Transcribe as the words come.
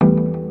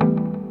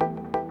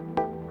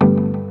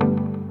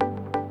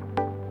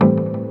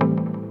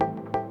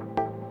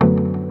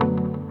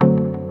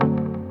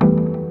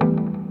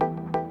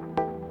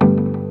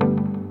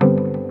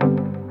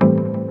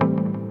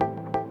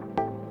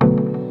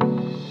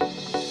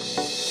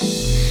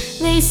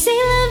They say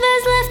love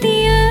has left the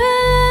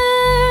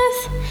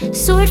earth.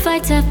 Sword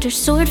fights after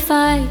sword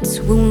fights,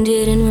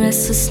 wounded and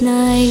restless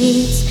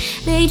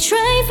nights. They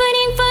try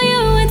fighting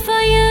fire with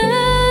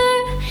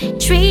fire,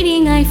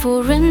 trading eye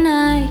for an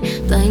eye,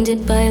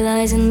 blinded by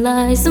lies and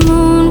lies. The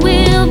moon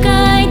will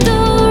guide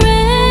the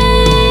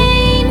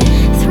rain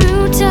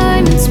through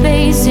time and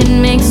space. It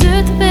makes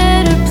Earth a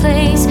better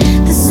place.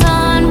 The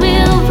sun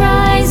will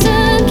rise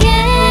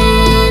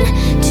again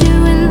to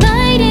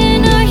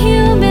enlighten our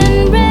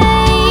human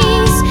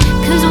race.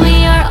 'Cause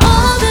we are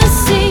all the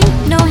same,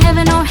 no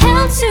heaven or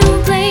hell to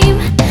blame.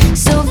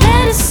 So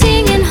let us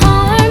sing in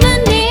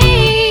harmony.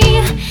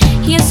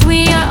 Yes, we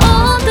are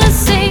all the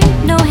same,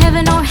 no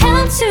heaven or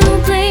hell to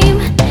blame.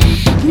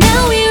 Now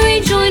we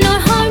rejoin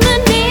our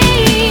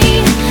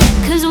harmony.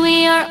 'Cause we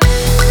are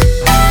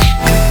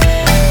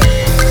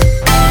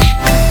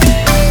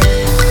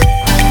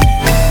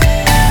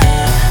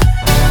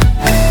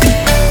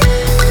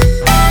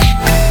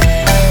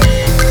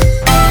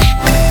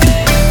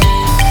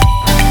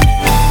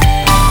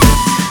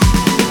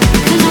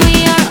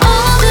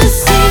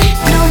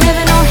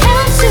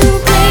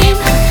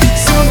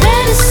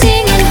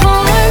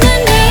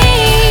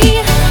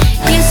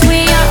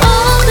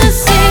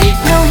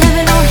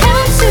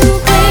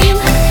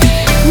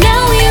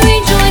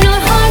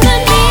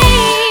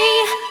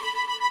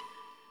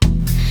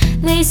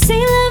They say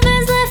love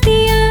has left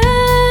the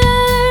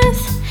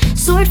earth.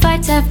 Sword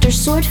fights after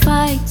sword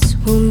fights,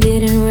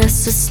 wounded and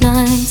restless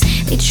nights.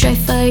 They try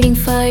fighting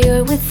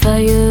fire with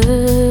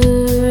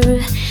fire,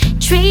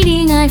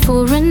 trading eye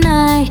for an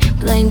eye,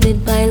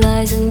 blinded by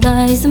lies and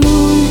lies. The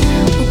moon